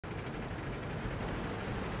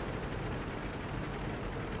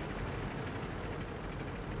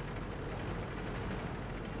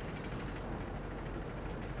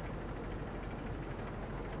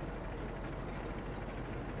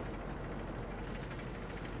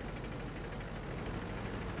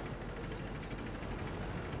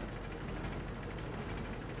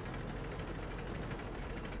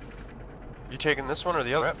taking this one or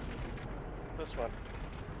the other? This one.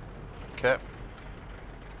 Okay.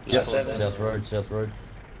 Yep, South Road, South Road.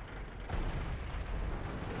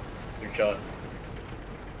 Good shot.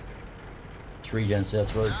 3 down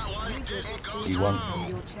South Road. D1.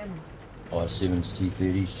 I7s,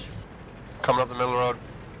 T30s. Coming up the middle road.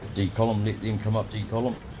 D column, let them come up D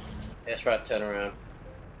column. S right, turn around.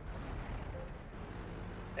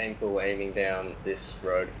 Ankle aiming down this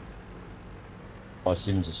road.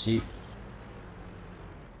 I7s are set.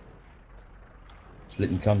 Just let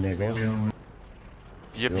them come there, guys.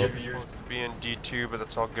 Yep, you're supposed to be in D2, but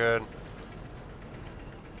that's all good.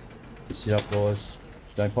 Get set up, guys.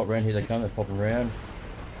 Don't pop around, here they come, they're popping around.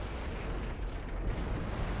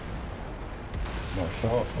 Nice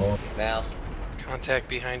shot. Oh. Mouse. Contact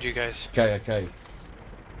behind you guys. Okay, okay.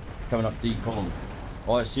 Coming up D column.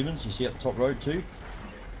 I7s, you see up the top road too?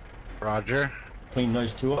 Roger. Clean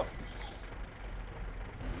those 2 up.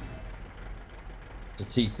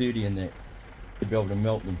 It's a T30 in there. You'll be able to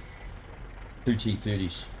melt them. 2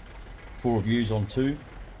 T30s. 4 of yous on 2.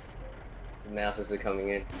 The mouses are coming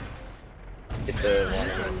in. Get the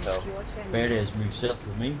one on the top. Badass, move south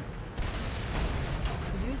with me.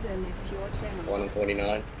 User left your channel. 1 and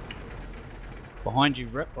 49. Behind you,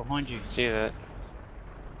 Rip, behind you. See that?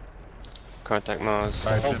 Contact Mars.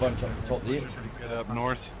 A whole bunch up the top there. Get up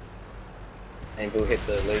north. Ankle hit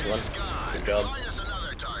the lead one. Good job.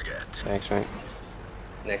 Thanks, mate.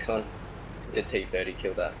 Next one. The T30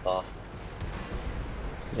 killed that fast.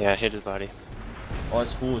 Yeah, hit his body.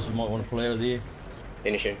 Ice 4s, you might want to pull out of there.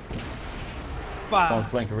 Finish him. Try and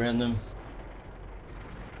flank around them.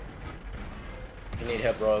 If you need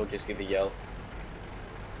help, Royal, just give a yell.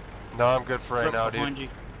 No, I'm good for right now, behind dude.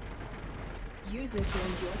 you. User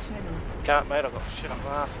joined your channel. Can't, mate. I've got shit up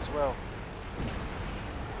my ass as well.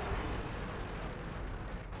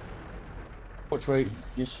 Watch where,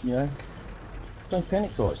 just, you know, don't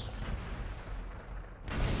panic, guys.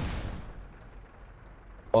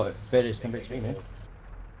 Oh, badass, come back to me, man.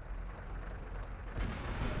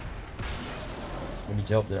 We need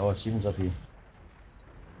to help the I7s up here.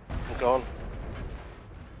 I'm gone.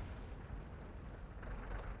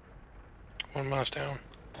 One mast down.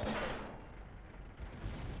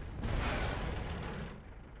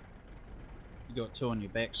 You got 2 on your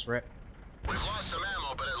back, Rip. We've lost some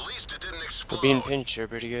ammo, but at least it didn't explode. We're being pinched here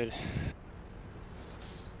pretty good.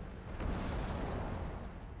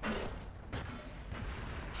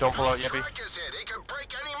 Don't pull out, Yippee. Truck is hit. It could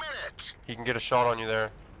break any minute. He can get a shot on you there.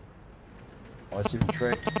 I7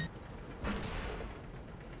 track.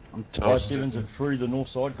 I'm toast. I7s are through the north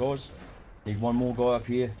side, guys. Need one more guy up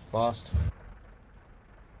here, fast.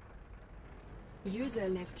 User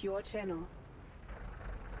left your channel.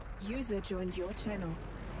 User joined your channel.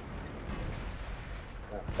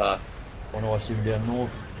 Fuck. One I7 down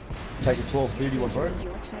north. Take a 1230 one, bro. Joined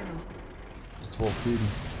your channel. It's 1230.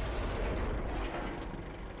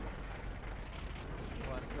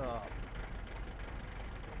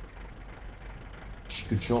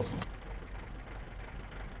 Good shot.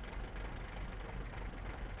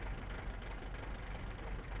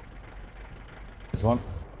 There's one.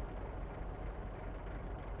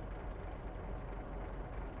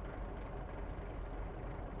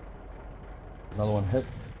 Another one hit.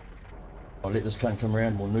 I'll let this cunt come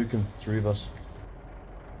around, we'll nuke him, 3 of us.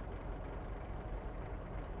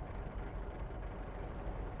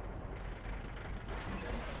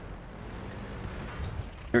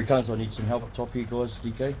 Here he comes, I need some help up top here, guys,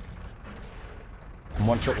 DK. And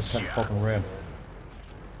one shot this cunt popping around.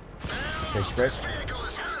 Okay, spread.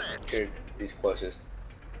 Good. He's closest.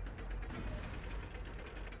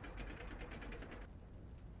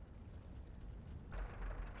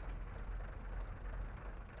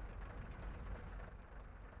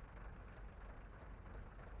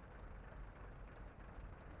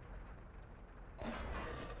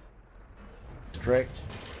 Correct.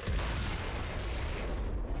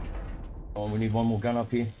 Oh, we need one more gun up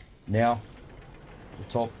here. Now.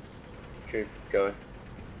 The top. Good. Go.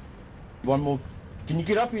 One more. Can you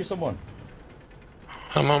get up here, someone?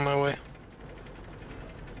 I'm on my way.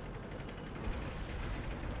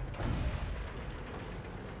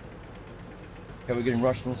 Okay, we're getting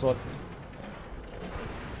rushed on the side.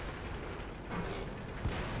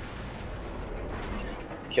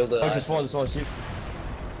 Kill the Oh, just fire the side, Steve.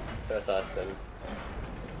 first I7.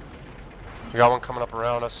 We got one coming up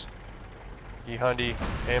around us. E-Hundy,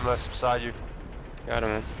 aimless beside you. Got him,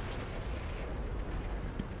 man.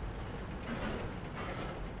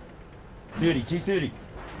 30, T30.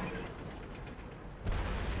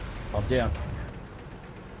 I'm down.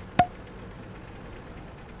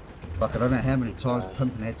 Fuck, I don't know how many times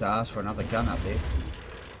Pimpin had to ask for another gun up there.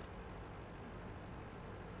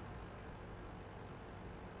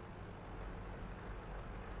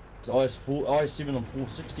 It's IS7 on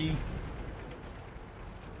 460.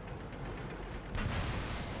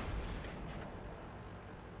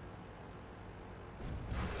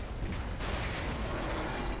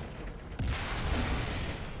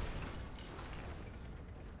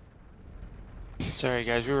 Sorry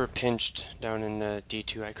guys, we were pinched down in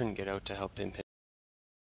D2. I couldn't get out to help him pinch.